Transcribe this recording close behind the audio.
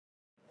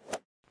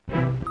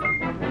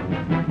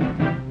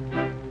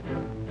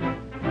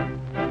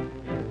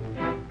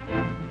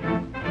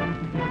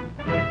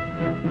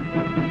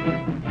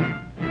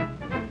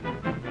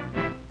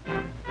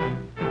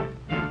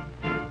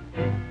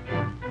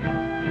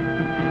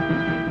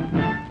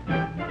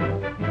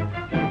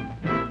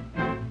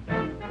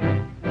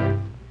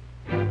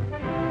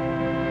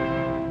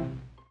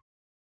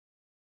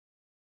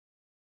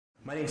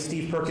My name is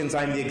Steve Perkins.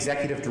 I'm the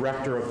Executive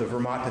Director of the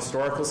Vermont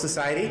Historical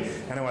Society,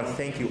 and I want to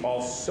thank you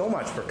all so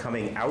much for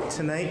coming out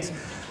tonight.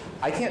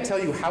 I can't tell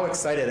you how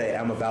excited I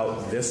am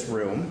about this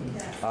room.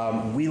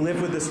 We live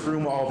with this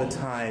room all the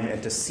time,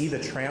 and to see the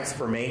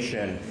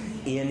transformation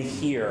in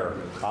here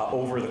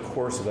over the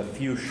course of a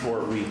few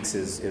short weeks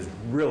is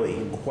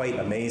really quite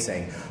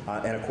amazing.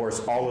 And of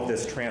course, all of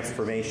this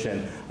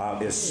transformation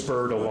is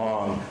spurred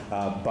along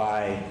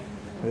by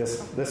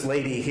this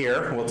lady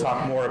here. We'll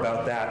talk more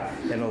about that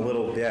in a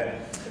little bit.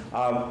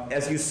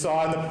 As you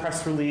saw in the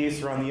press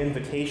release or on the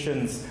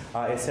invitations,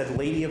 it said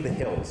Lady of the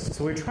Hills.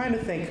 So we're trying to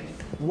think,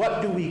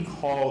 what do we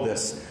call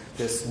this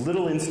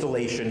little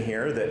installation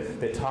here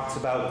that talks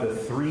about the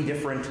three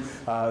different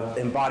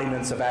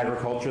embodiments of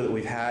agriculture that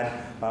we've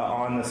had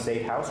on the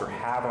State House, or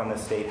have on the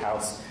State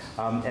House,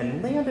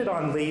 and landed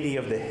on Lady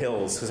of the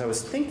Hills, because I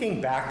was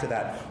thinking back to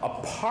that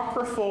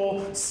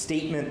apocryphal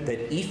statement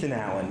that Ethan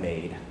Allen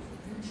made.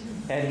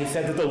 And he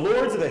said that the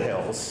lords of the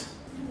hills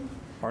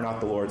are not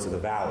the lords of the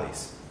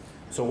valleys.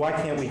 So why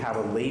can't we have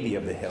a Lady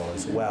of the Hill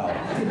as well?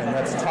 And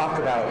let's talk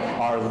about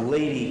our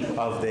Lady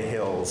of the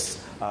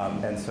Hills.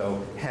 And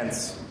so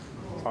hence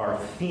our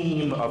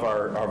theme of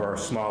our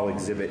small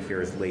exhibit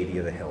here is Lady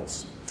of the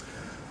Hills.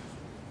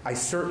 I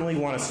certainly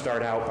want to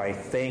start out by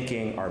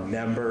thanking our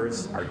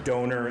members, our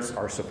donors,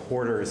 our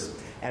supporters.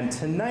 And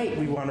tonight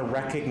we want to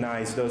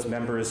recognize those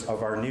members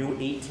of our new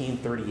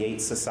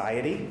 1838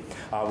 Society.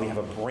 We have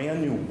a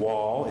brand new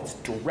wall. It's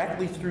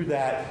directly through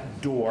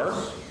that door.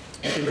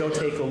 You can go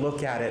take a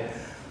look at it.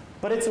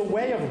 But it's a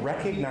way of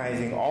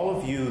recognizing all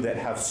of you that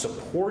have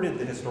supported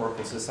the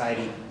Historical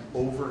Society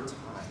over time.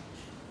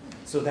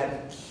 So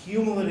that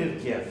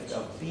cumulative gift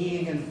of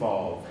being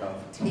involved,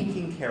 of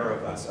taking care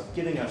of us, of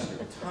giving us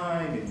your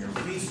time and your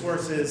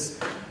resources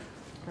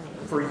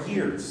for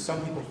years,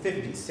 some people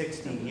 50,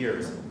 60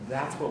 years,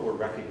 that's what we're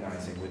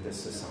recognizing with this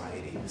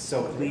society.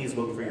 So please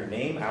look for your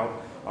name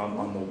out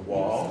on the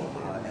wall,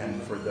 and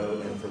for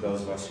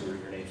those of us who are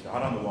your names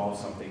not on the wall,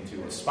 something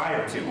to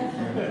aspire to.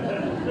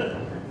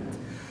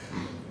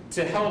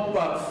 To help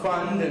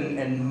fund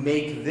and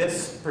make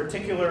this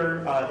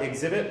particular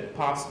exhibit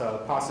possible,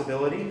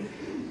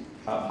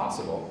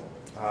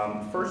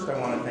 first I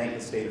want to thank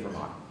the state of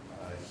Vermont.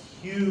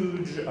 A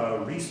huge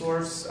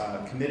resource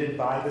committed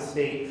by the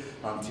state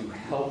to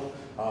help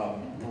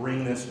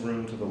bring this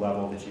room to the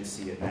level that you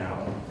see it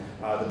now.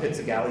 The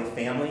Pizzagalli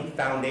Family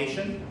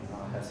Foundation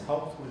has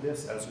helped with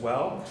this as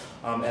well,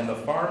 and the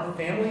farm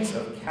families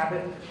of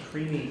Cabot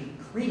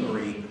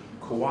Creamery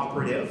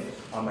Cooperative.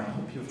 I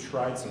hope you've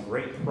tried some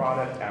great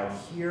product out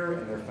here,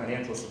 and their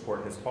financial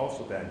support has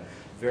also been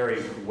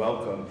very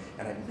welcome.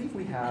 And I believe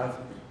we have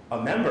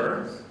a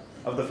member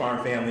of the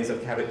farm families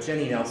of Cabot,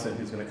 Jenny Nelson,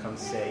 who's going to come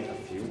say a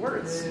few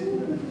words.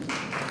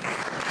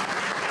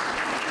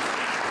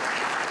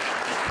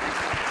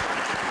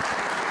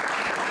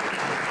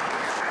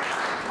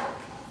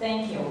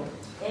 Thank you.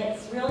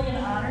 It's really an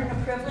honor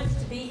and a privilege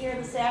to be here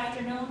this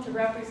afternoon to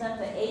represent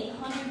the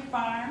 800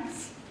 farm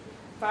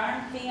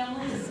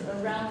families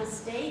around the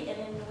state and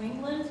in New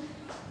England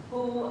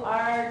who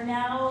are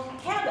now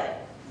Cabot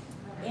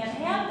and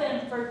have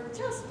been for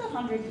just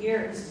 100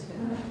 years.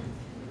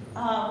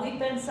 We've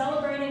been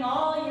celebrating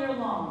all year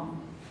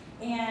long,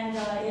 and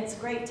it's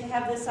great to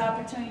have this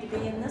opportunity to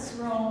be in this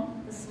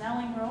room, the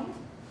Snelling room,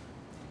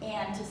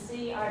 and to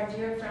see our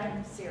dear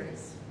friend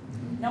Ceres,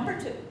 number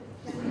 2.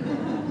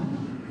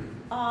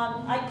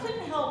 I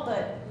couldn't help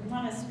but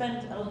want to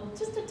spend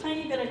just a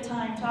tiny bit of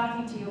time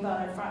talking to you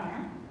about our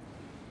farm.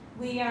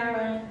 We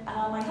are,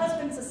 my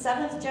husband's a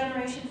 7th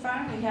generation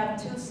farm. We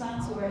have 2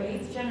 sons who are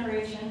 8th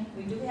generation.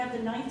 We do have the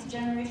 9th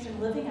generation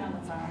living on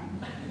the farm.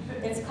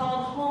 It's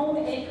called Home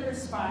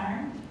Acres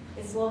Farm.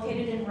 It's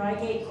located in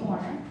Reigate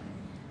Corner.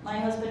 My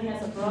husband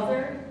has a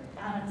brother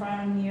on a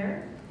farm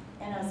near,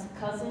 and a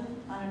cousin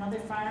on another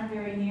farm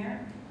very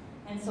near.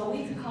 And so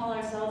we call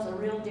ourselves a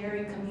real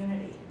dairy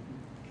community.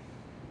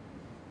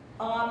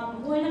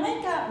 When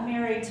I got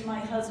married to my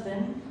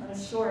husband, a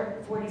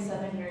short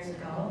 47 years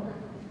ago,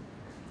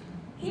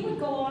 he would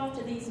go off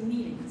to these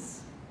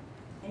meetings,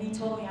 and he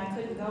told me I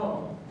couldn't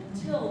go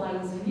until I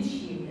was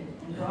initiated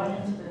and brought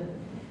into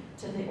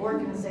the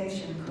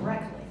organization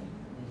correctly.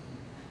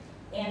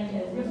 And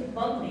it really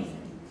bugged me.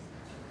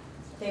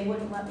 They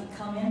wouldn't let me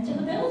come into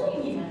the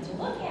building even to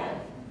look at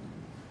it.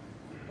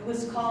 It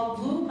was called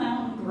Blue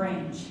Mountain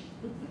Grange.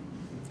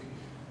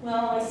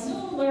 Well, I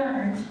soon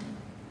learned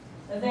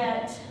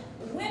that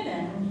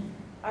women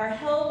are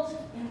held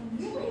in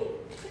really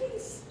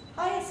pretty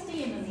high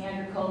esteem in the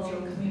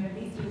agricultural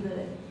community through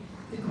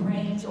the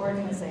Grange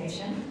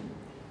organization.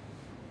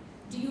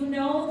 Do you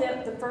know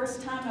that the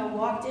first time I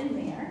walked in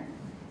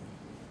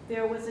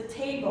there was a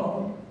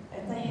table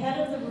at the head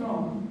of the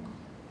room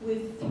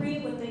with 3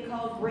 what they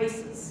call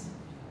graces.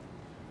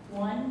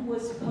 One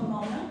was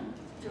Pomona,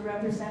 to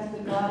represent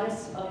the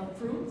goddess of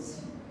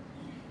fruits.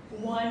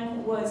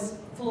 One was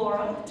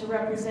Flora, to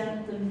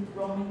represent the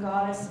Roman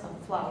goddess of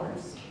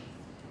flowers.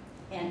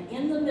 And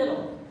in the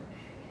middle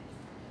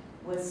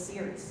was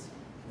Ceres,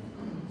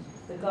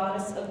 the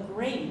goddess of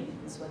grain,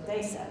 is what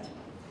they said.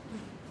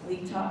 We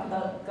talk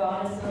about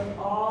goddess of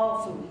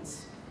all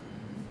foods.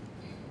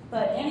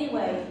 But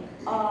anyway,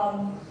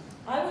 I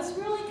was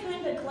really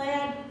kind of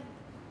glad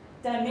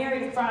that I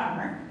married a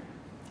farmer.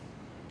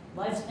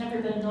 Life's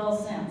never been dull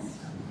since.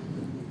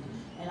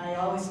 And I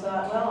always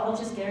thought, well, I'll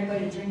just get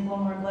everybody to drink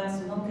one more glass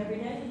of milk every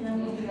day, and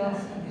then we'll be all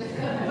set.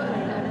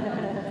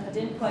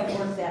 Didn't quite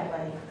work that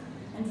way.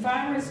 And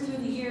farmers through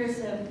the years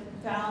have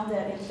found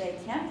that if they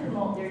can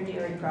promote their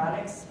dairy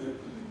products,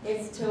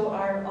 it's to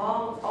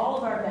all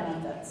of our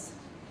benefits.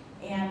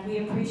 And we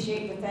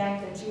appreciate the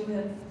fact that you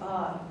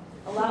have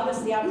allowed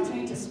us the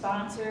opportunity to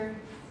sponsor,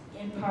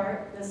 in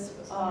part, this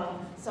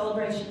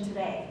celebration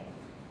today.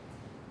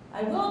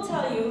 I will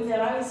tell you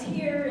that I was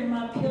here in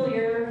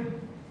Montpelier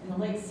in the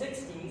late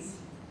 60s,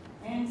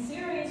 and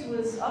Ceres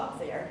was up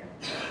there.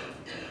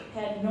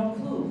 Had no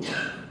clue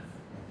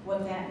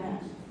what that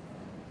meant.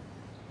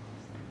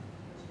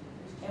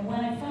 And when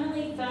I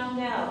finally found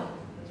out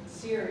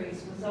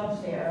Ceres was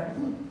up there,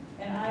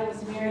 and I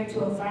was married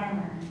to a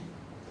farmer,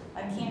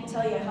 I can't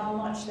tell you how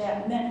much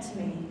that meant to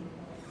me,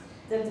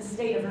 that the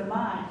state of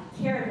Vermont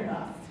cared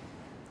enough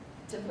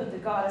to put the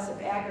goddess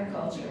of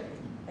agriculture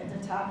at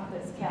the top of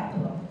its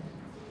capital.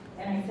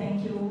 And I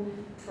thank you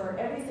for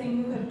everything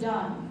you have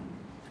done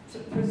to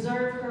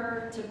preserve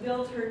her, to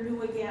build her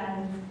new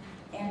again,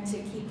 and to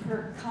keep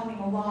her coming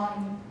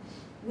along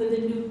with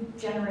a new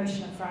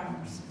generation of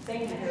farmers.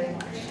 Thank you very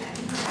much.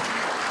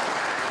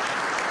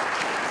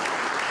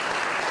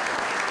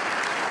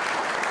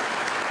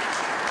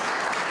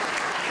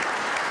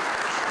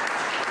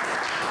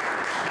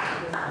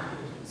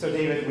 So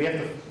David, we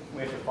have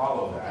to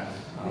follow that.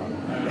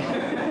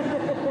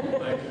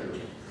 Thank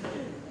you.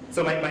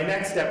 So my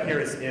next step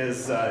here is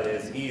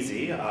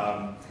easy,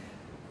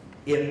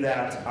 in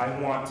that I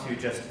want to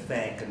just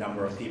thank a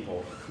number of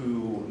people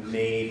who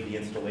made the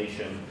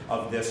installation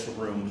of this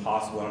room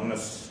possible. And I'm going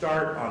to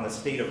start on the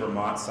state of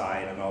Vermont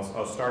side, and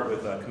I'll start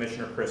with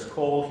Commissioner Chris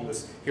Cole. He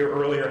was here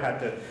earlier, had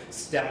to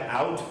step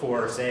out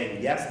for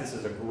saying, yes, this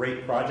is a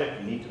great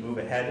project, we need to move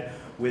ahead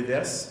with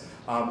this.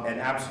 And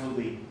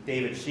absolutely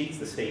David Sheets,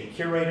 the state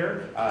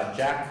curator.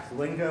 Jack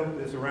Lingo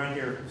is around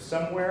here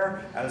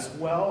somewhere as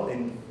well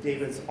in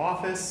David's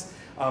office,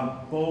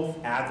 both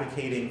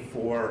advocating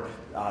for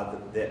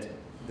that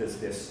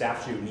this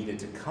statue needed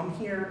to come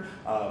here,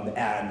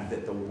 and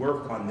that the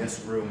work on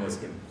this room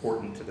was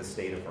important to the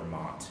state of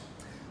Vermont.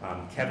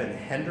 Kevin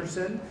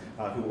Henderson,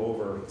 who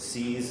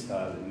oversees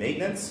the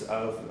maintenance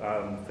of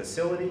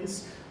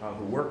facilities,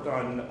 who worked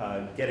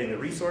on getting the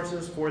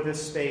resources for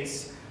this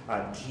space.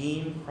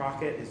 Jean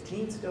Crockett, is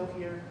Jean still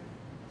here?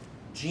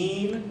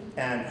 Jean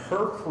and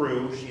her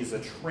crew, she's a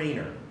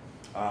trainer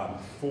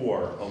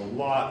for a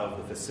lot of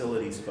the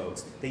facilities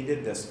folks. They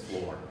did this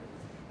floor.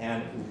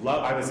 And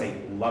I would say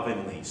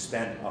lovingly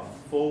spent a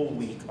full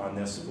week on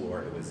this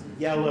floor. It was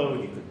yellow,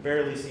 you could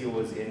barely see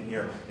what was in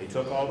here. They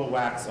took all the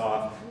wax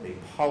off, they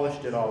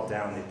polished it all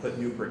down, they put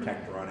new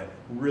protector on it,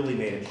 really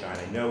made it shine.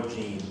 I know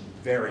Jean,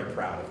 very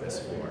proud of this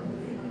floor.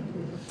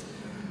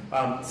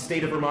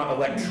 State of Vermont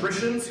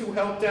electricians who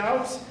helped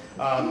out,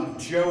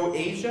 Joe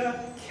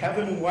Asia,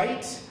 Kevin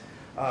White,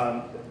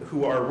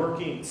 who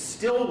are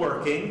still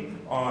working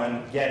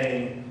on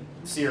getting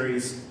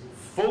Ceres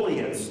fully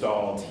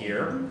installed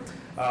here.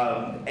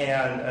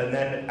 And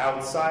then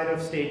outside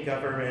of state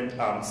government,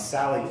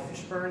 Sally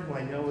Fishburne, who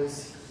I know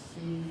is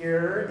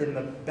here in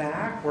the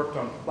back, worked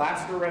on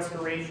plaster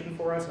restoration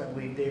for us. I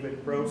believe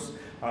David Gross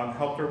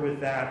helped her with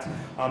that.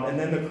 And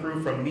then the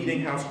crew from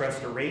Meeting House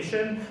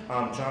Restoration,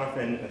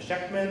 Jonathan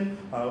Scheckman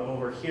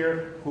over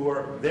here,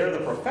 they're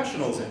the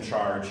professionals in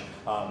charge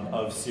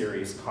of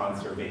Ceres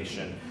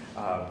conservation.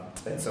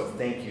 And so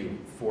thank you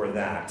for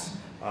that.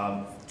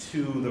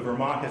 To the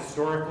Vermont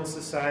Historical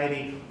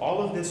Society,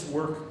 all of this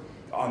work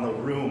on the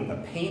room, the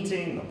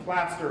painting, the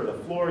plaster, the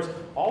floors,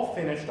 all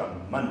finished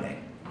on Monday.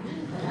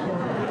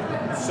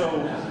 So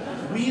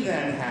we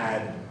then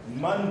had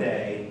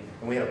Monday,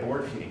 and we had a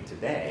board meeting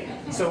today,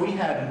 so we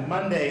had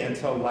Monday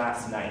until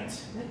last night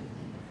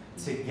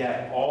to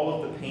get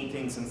all of the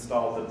paintings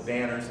installed, the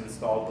banners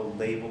installed,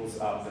 the labels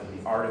up, and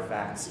the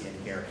artifacts in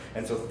here.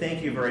 And so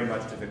thank you very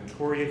much to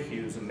Victoria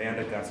Hughes,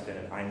 Amanda Gustin,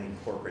 and Eileen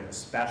Corcoran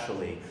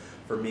especially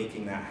for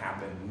making that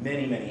happen.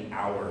 Many, many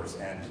hours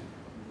and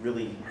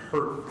really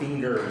hurt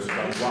fingers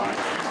from watching.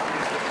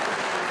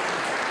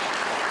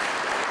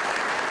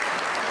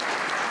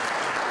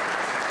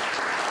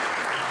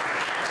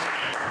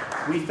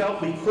 We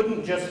felt we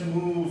couldn't just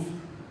move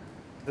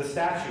the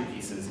statue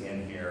pieces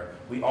in here.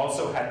 We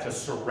also had to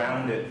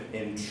surround it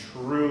in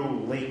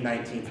true late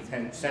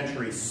 19th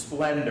century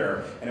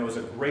splendor, and it was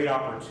a great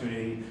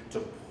opportunity to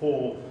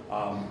pull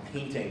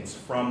paintings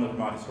from the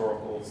Vermont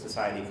Historical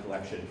Society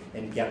collection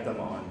and get them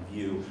on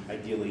view,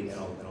 ideally in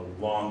a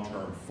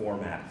long-term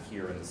format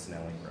here in the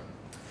Snelling Room.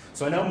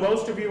 So I know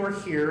most of you are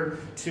here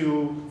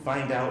to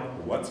find out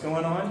what's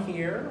going on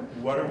here,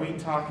 what are we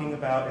talking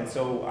about, and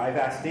so I've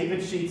asked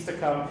David Sheets to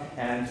come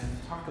and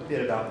talk a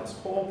bit about this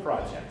whole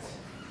project.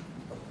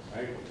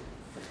 Right.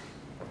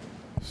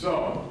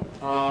 So,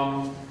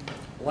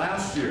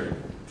 last year,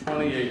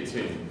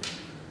 2018,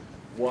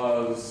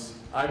 was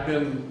I've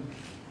been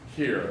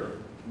here,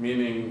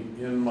 meaning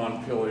in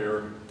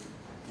Montpelier,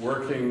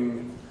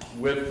 working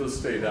with the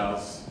State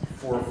House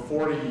for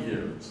 40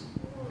 years.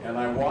 And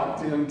I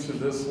walked into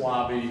this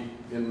lobby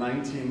in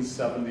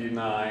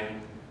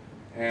 1979,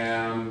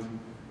 and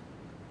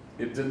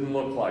it didn't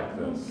look like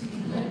this.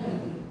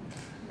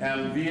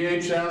 And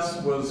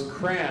VHS was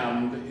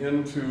crammed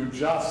into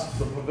just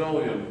the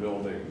pavilion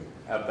building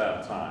at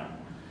that time,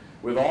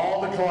 with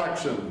all the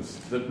collections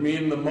that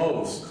mean the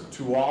most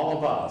to all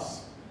of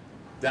us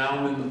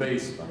down in the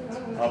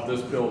basement of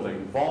this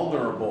building,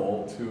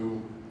 vulnerable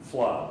to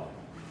flood.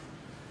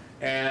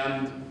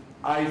 And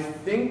I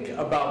think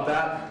about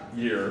that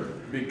year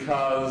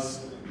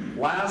because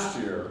last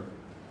year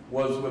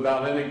was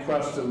without any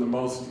question the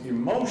most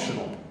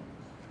emotional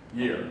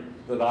year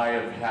that I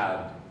have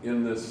had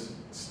in this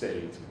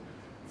state.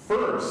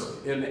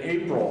 First, in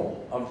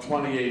April of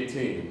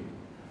 2018,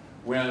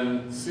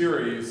 when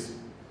Ceres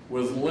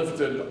was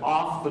lifted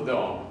off the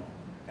dome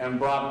and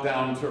brought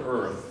down to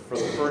earth for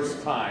the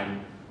first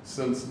time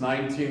since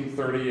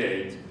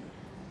 1938,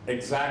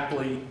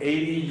 exactly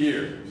 80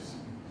 years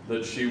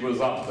that she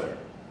was up there.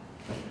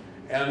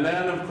 And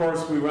then, of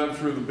course, we went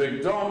through the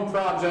Big Dome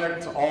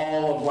project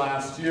all of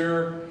last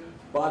year,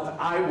 but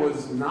I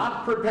was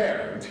not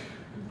prepared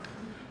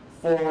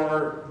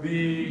for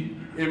the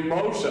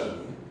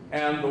emotion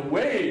and the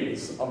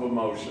waves of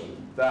emotion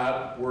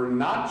that were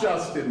not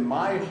just in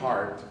my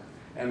heart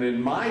and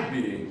in my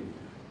being,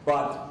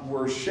 but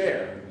were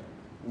shared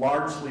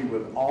largely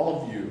with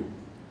all of you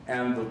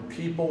and the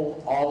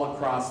people all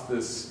across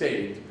this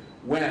state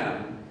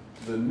when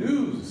the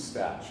news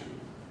statue,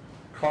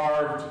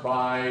 carved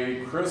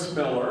by Chris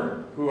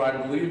Miller, who I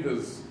believe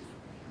is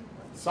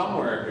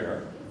somewhere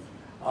here,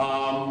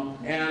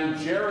 and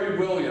Jerry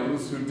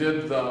Williams, who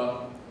did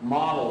the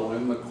model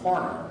in the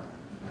corner.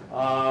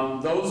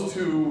 Those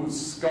two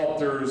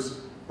sculptors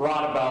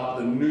brought about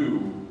the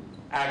new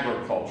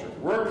agriculture.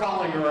 We're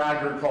calling her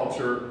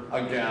agriculture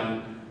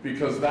again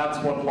because that's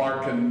what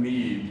Larkin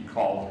Mead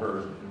called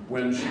her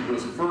when she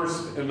was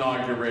first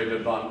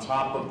inaugurated on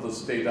top of the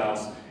State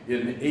House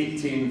in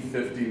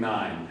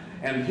 1859.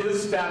 And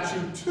his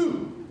statue,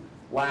 too,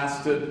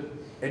 lasted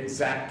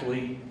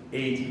exactly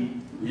 80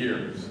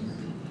 years.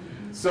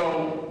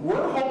 So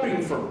we're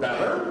hoping for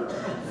better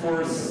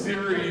for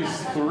Series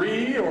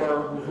 3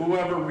 or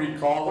whoever we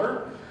call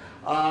her.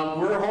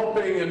 We're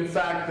hoping, in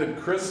fact, that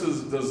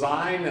Chris's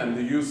design and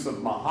the use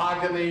of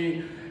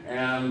mahogany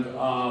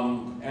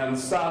and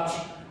such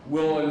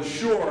will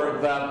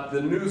ensure that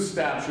the new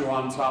statue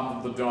on top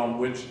of the dome,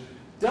 which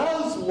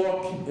does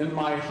look, in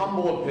my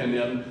humble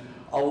opinion,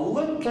 a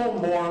little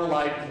more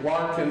like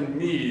Larkin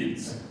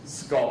Mead's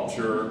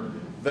sculpture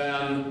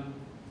than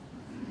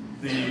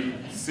the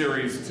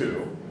Series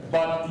 2.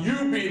 But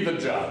you be the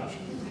judge.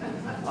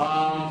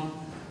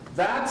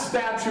 That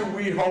statue,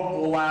 we hope,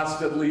 will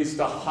last at least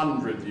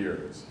 100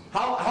 years.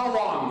 How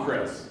long,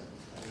 Chris?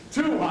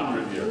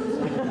 200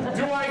 years.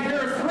 Do I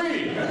hear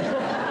 3? All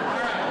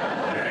right.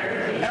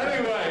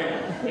 Anyway,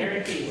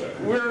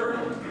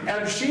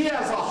 and she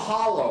has a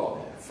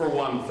hollow, for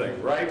one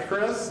thing, right,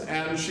 Chris?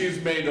 And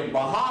she's made of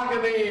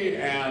mahogany,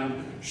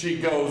 and she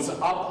goes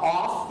up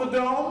off the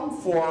dome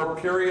for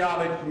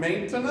periodic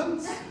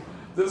maintenance.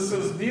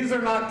 These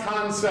are not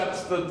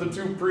concepts that the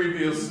two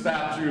previous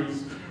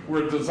statues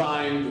were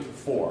designed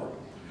for.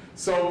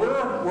 So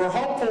we're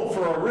hopeful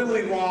for a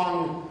really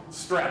long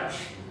stretch,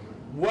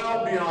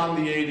 well beyond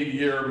the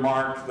 80-year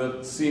mark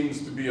that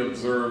seems to be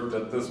observed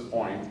at this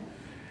point.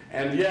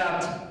 And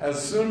yet,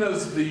 as soon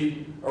as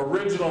the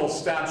original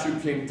statue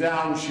came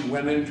down, she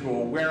went into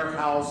a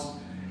warehouse,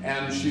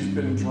 and she's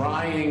been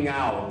drying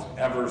out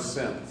ever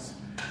since.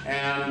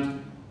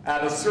 And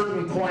at a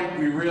certain point,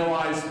 we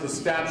realized the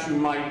statue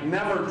might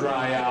never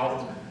dry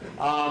out,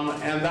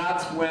 and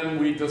that's when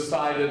we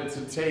decided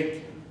to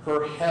take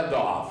her head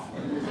off,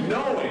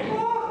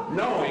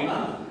 knowing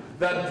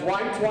that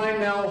Dwight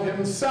Twinell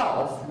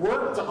himself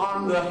worked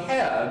on the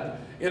head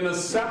in a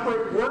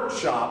separate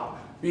workshop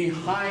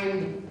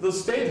behind the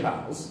State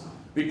House,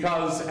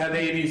 because at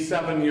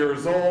 87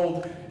 years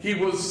old, he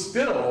was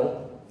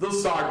still the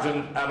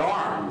sergeant at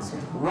arms,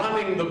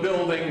 running the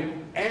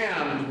building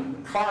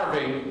and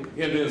carving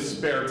in his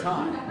spare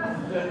time.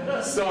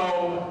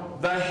 So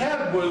the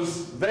head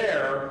was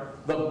there,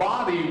 the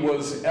body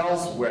was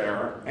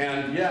elsewhere,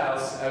 and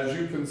yes, as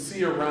you can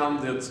see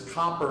around its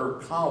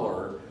copper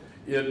collar,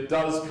 it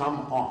does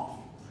come off.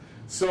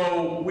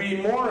 So we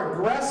more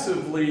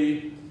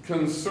aggressively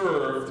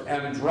conserved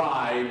and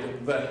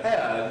dried the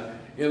head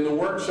in the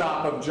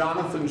workshop of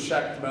Jonathan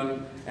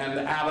Schechtman and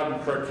Adam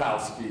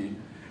Krakowski.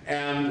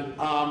 And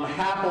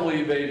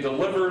happily they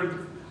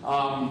delivered,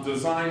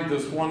 designed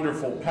this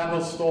wonderful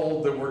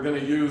pedestal that we're going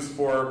to use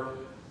for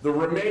the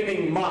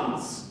remaining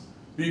months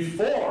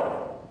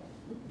before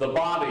the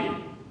body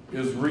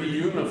is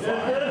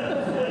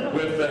reunified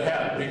with the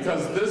head,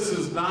 because this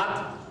is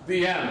not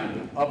the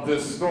end of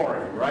this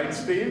story, right,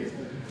 Steve?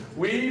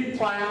 We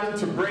plan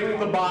to bring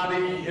the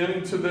body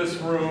into this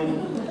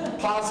room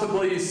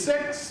possibly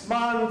 6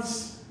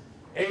 months,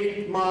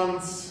 8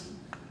 months,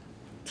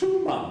 2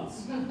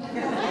 months.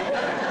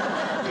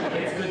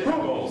 It's good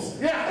goals.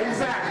 Yeah,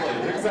 exactly.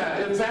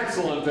 It's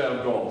excellent to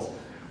have goals.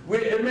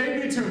 It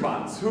may be 2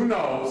 months, who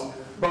knows?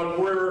 But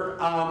we're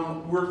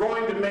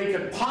going to make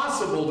it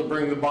possible to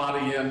bring the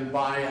body in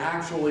by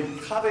actually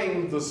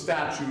cutting the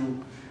statue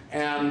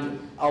and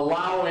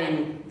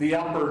allowing the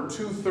upper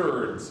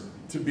 2/3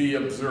 to be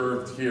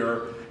observed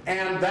here.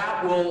 And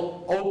that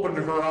will open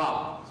her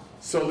up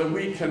so that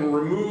we can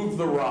remove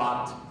the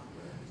rot,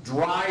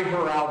 dry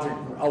her out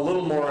a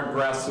little more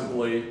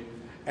aggressively,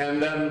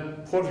 and then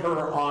put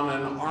her on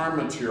an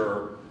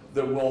armature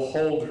that will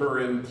hold her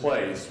in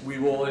place. We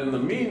will, in the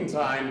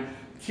meantime,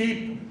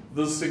 keep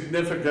the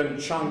significant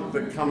chunk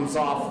that comes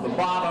off the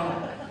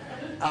bottom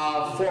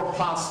for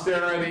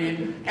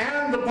posterity,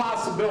 and the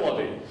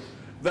possibility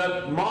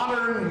that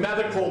modern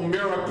medical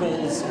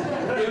miracles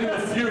in the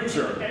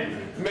future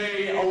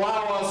may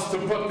allow us to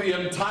put the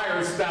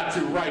entire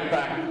statue right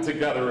back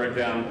together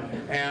again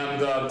and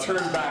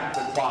turn back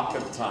the clock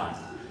of time.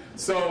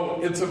 So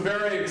it's a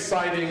very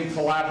exciting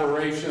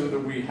collaboration that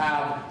we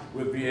have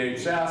with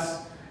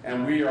VHS,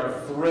 and we are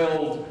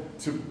thrilled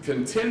to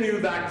continue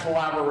that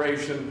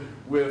collaboration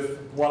with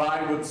what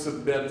I would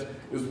submit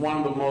is one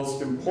of the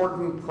most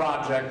important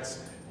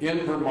projects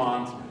in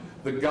Vermont.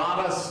 The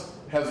goddess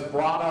has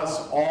brought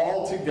us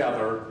all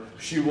together.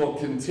 She will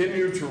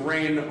continue to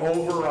reign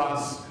over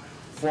us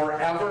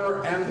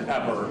forever and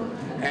ever,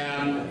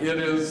 and it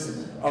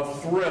is a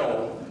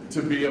thrill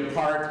to be a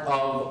part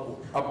of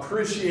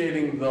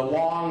appreciating the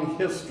long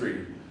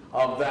history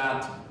of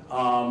that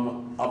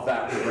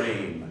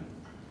reign.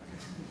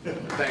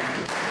 Thank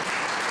you.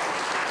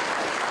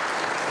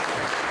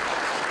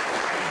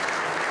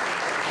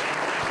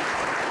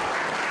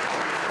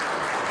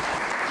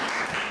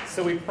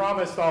 So we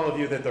promised all of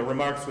you that the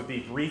remarks would be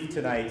brief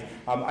tonight.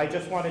 I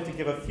just wanted to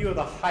give a few of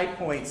the high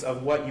points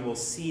of what you will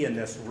see in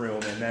this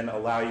room and then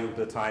allow you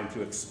the time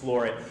to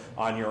explore it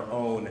on your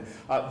own.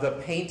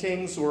 The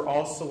paintings were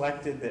all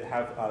selected that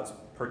have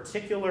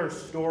particular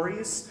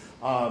stories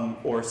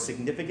or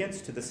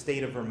significance to the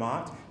state of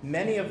Vermont.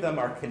 Many of them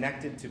are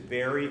connected to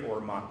Barre or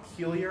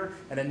Montpelier,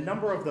 and a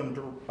number of them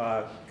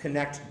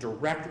connect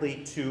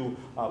directly to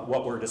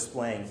what we're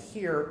displaying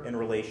here in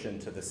relation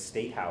to the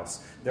State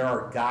House. There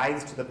are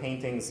guides to the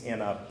paintings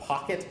in a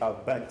pocket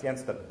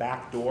against the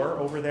back door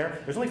over there.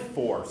 There's only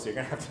 4, so you're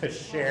going to have to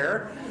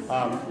share.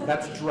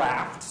 That's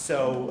draft,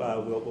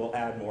 so we'll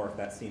add more if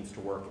that seems to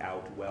work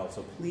out well.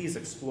 So please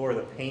explore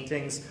the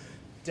paintings.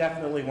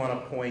 Definitely want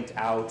to point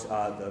out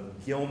the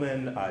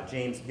Gilman,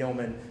 James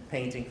Gilman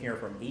painting here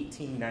from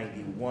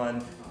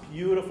 1891.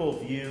 Beautiful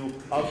view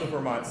of the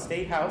Vermont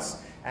State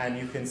House, and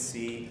you can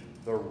see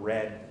the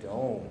red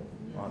dome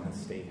on the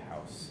State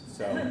House.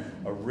 So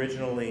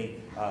originally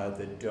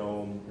the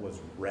dome was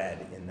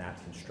red in that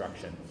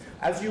construction.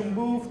 As you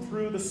move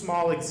through the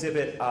small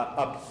exhibit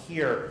up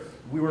here,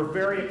 we were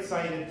very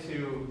excited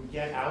to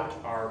get out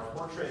our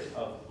portrait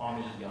of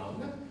Ami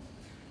Young.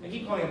 I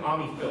keep calling him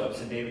Ami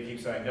Phillips, and David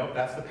keeps saying, nope,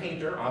 that's the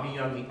painter, Ami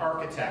Young, the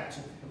architect.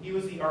 He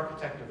was the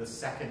architect of the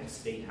second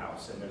State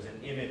House, and there's an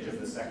image of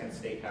the second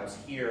State House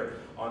here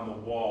on the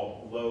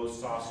wall, low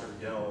saucer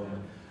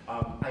dome.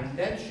 I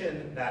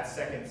mention that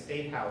second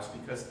State House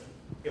because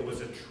it was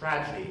a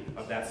tragedy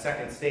of that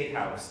second State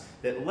House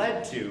that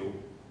led to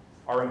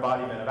our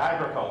embodiment of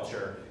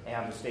agriculture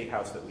and the State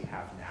House that we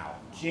have now.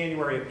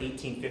 January of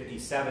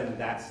 1857,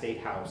 that State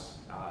House,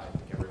 I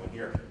think everyone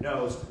here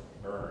knows,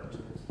 burned.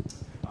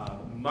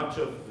 Much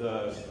of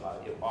the,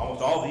 almost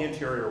all the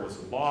interior was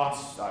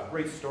lost.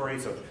 Great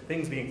stories of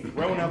things being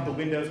thrown out the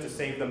windows to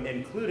save them,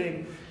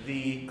 including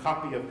the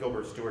copy of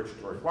Gilbert Stuart's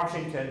George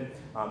Washington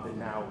that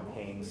now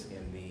hangs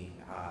in the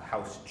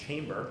House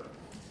chamber,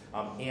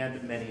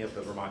 and many of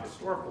the Vermont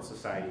Historical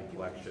Society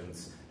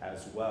collections,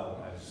 as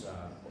well as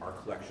our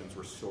collections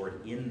were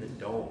stored in the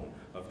dome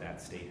of that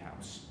State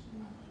House.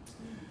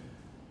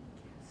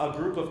 A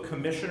group of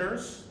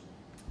commissioners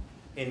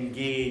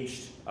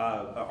engaged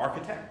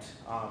architect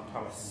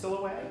Thomas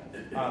Silloway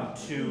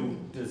to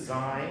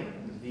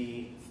design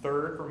the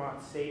third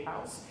Vermont State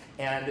House.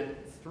 And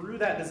through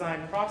that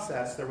design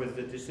process, there was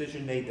the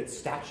decision made that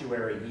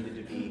statuary needed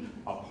to be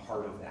a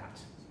part of that.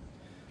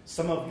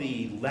 Some of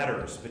the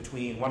letters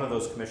between one of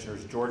those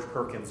commissioners, George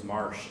Perkins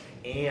Marsh,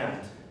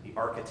 and the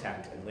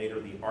architect and later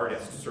the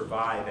artist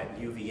survive at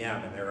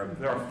UVM, and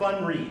they're a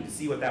fun read to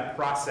see what that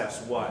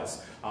process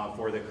was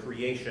for the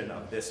creation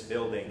of this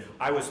building.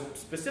 I was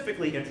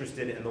specifically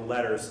interested in the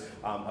letters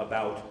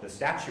about the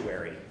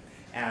statuary,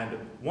 and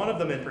one of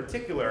them in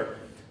particular.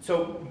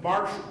 So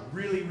Marsh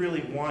really,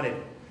 really wanted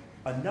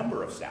a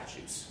number of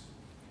statues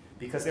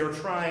because they were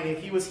trying.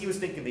 He was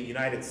thinking the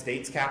United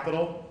States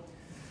Capitol.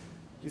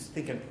 He was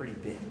thinking pretty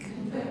big,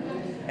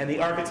 and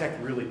the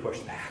architect really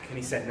pushed back, and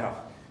he said no.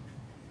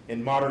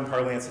 In modern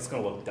parlance, it's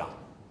going to look dumb.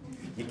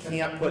 You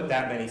can't put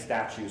that many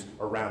statues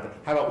around it.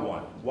 How about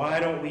one? Why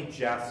don't we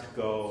just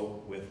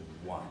go with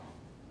one?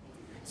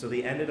 So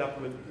they ended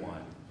up with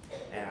one,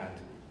 and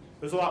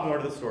There's a lot more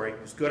to the story.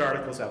 There's good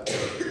articles out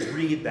there.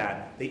 Read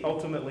that. They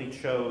ultimately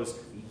chose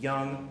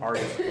young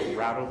artist from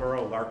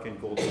Brattleboro, Larkin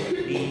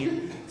Goldsmith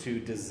Mead, to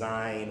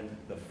design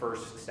the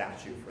first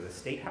statue for the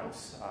State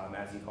House,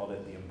 as he called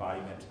it, the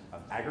embodiment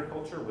of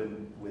agriculture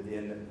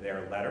within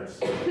their letters.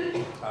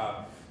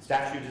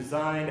 Statue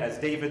designed, as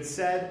David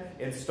said,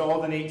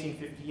 installed in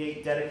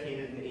 1858,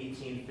 dedicated in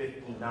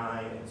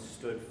 1859, and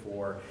stood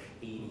for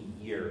 80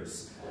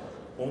 years.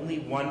 Only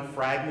one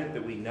fragment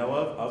that we know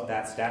of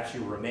that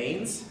statue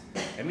remains,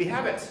 and we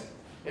have it.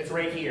 It's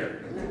right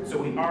here. So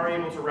we are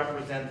able to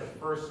represent the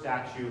first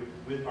statue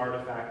with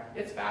artifact.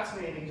 It's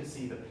fascinating to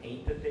see the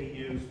paint that they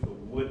use, the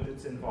wood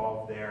that's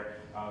involved there.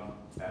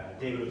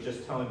 David was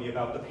just telling me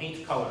about the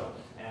paint color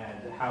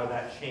and how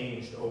that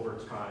changed over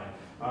time.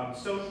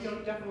 So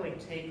definitely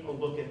take a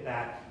look at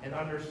that and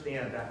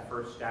understand that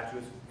first statue.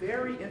 It's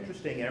very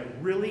interesting, and it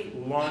really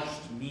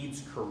launched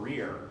Mead's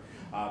career.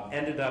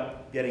 Ended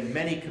up getting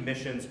many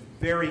commissions,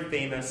 very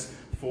famous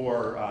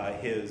for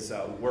his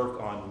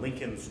work on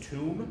Lincoln's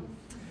tomb,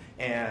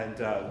 and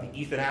the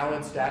Ethan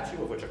Allen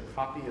statue, of which a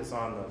copy is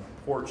on the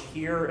porch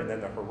here, and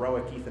then the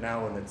heroic Ethan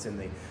Allen that's in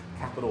the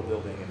Capitol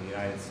building in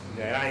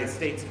the United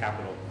States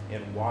Capitol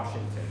in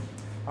Washington.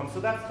 So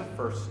that's the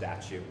first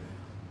statue.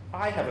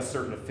 I have a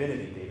certain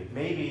affinity, David.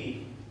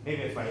 Maybe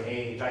it's my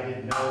age. I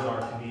didn't know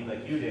Larkin Mead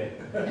like you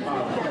did. But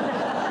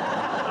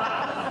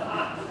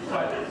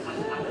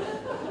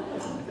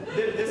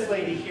this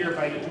lady here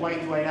by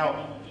Dwight Dwinell,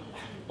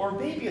 or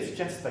maybe it's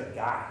just the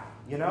guy,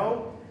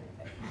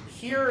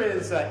 Here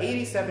is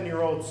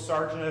 87-year-old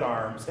Sergeant at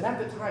Arms, and at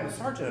the time, the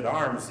Sergeant at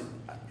Arms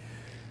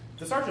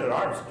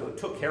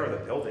took care of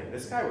the building.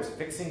 This guy was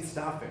fixing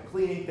stuff and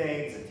cleaning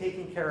things and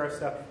taking care of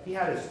stuff.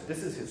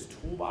 This is his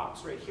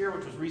toolbox right here,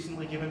 which was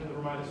recently given to the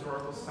Vermont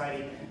Historical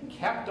Society,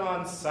 kept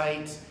on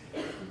site.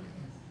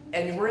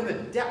 And we're in the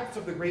depths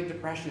of the Great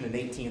Depression in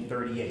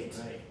 1838.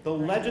 Right. The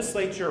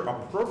legislature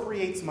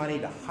appropriates money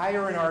to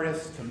hire an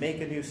artist to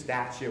make a new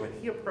statue, and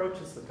he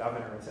approaches the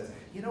governor and says,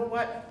 you know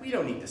what, we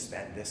don't need to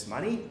spend this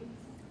money.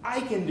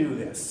 I can do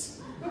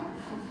this.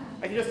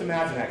 I can just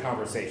imagine that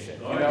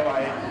conversation.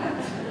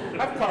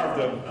 I've carved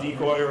a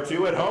decoy or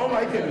two at home.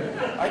 I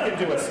can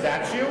do a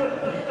statue.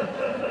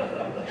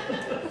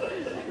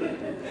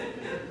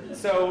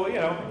 So,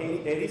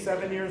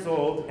 87 years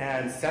old,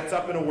 and sets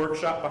up in a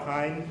workshop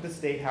behind the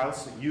State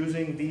House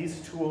using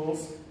these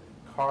tools,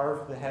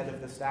 carved the head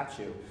of the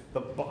statue.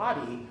 The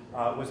body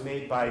was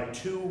made by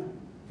two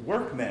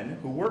workmen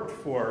who worked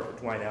for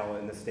Dwinell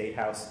in the State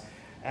House.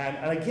 And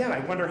again, I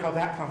wonder how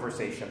that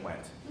conversation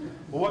went.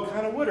 Well, what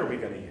kind of wood are we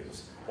going to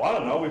use? Well, I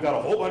don't know. We've got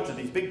a whole bunch of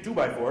these big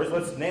 2x4s.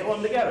 Let's nail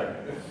them together.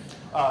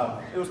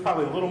 It was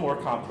probably a little more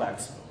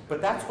complex,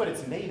 but that's what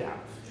it's made out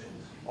of.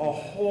 A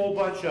whole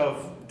bunch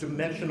of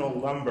dimensional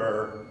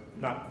lumber,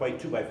 not quite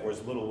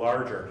 2x4s, a little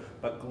larger,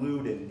 but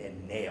glued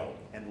and nailed,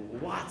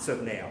 and lots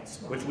of nails,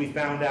 which we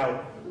found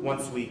out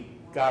once we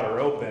got her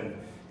open.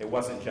 It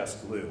wasn't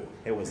just glue.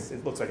 It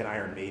looks like an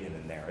Iron Maiden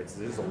in there.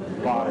 There's a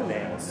lot of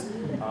nails.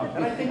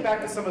 And I think back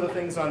to some of the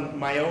things on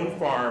my own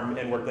farm,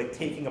 and we're like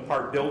taking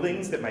apart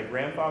buildings that my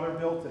grandfather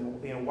built,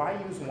 and why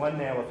use one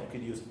nail if you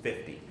could use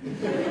 50?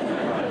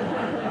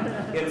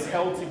 It's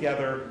held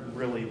together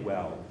really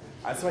well.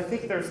 So I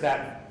think there's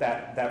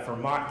that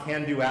Vermont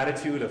can-do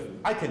attitude of,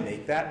 I can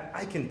make that,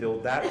 I can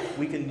build that,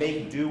 we can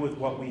make do with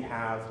what we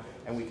have,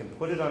 and we can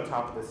put it on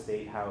top of the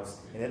State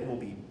House, and it will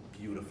be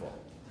beautiful,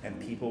 and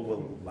people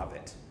will love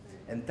it.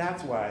 And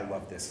that's why I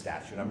love this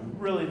statue, and I'm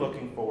really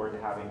looking forward to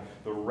having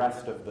the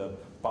rest of the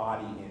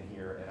body in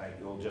here, and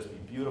it will just be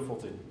beautiful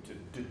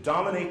to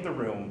dominate the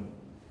room.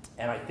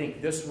 And I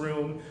think this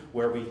room,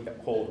 where we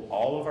hold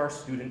all of our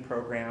student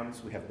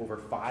programs, we have over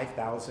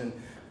 5,000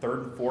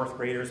 third and fourth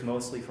graders,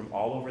 mostly from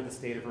all over the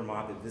state of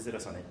Vermont, that visit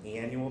us on an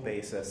annual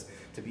basis,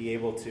 to be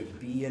able to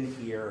be in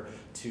here,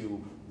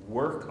 to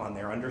work on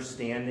their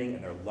understanding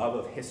and their love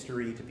of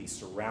history, to be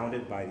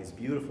surrounded by these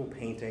beautiful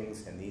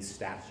paintings and these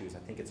statues. I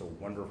think it's a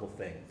wonderful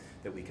thing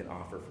that we can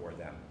offer for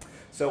them.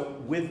 So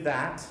with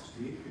that...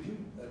 Steve, could you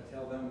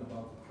tell them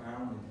about the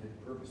crown and the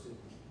purpose of...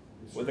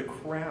 With the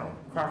crown.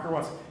 Crocker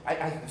wants...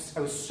 I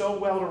was so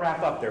well to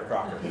wrap up there,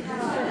 Crocker.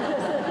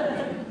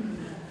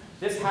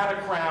 This had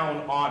a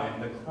crown on it.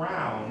 The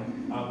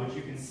crown, which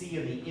you can see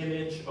in the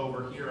image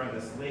over here on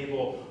this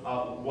label,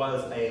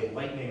 was a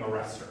lightning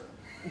arrestor.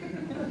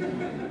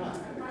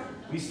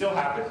 We still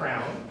have the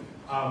crown.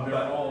 They're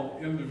all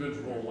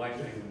individual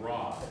lightning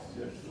rods,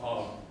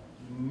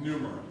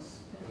 numerous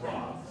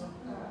rods.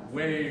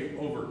 Way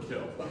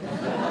overkill.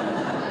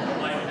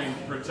 Lightning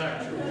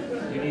protection.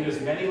 You need as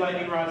many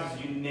lightning rods as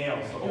you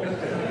nails the whole thing.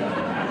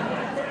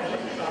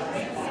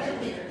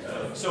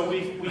 So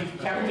we've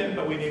kept it,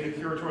 but we made the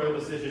curatorial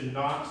decision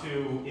not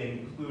to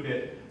include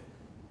it.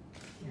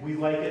 We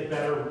like it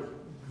better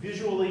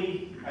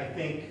visually. I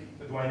think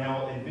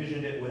Dwinell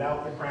envisioned it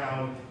without the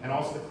crown, and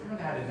also the crown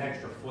had an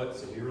extra foot,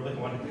 so we really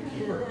wanted to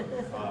keep her.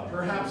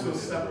 Perhaps a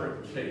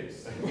separate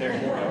case there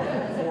you go.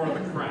 for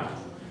the crown.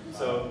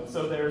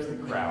 So there's the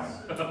crown.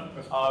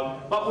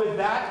 But with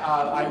that,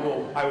 I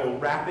will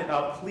wrap it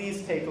up.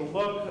 Please take a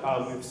look.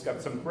 We've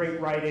got some great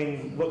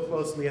writing. Look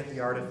closely at the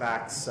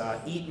artifacts.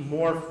 Eat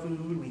more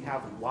food. We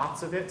have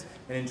lots of it.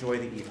 And enjoy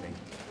the evening.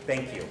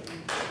 Thank you.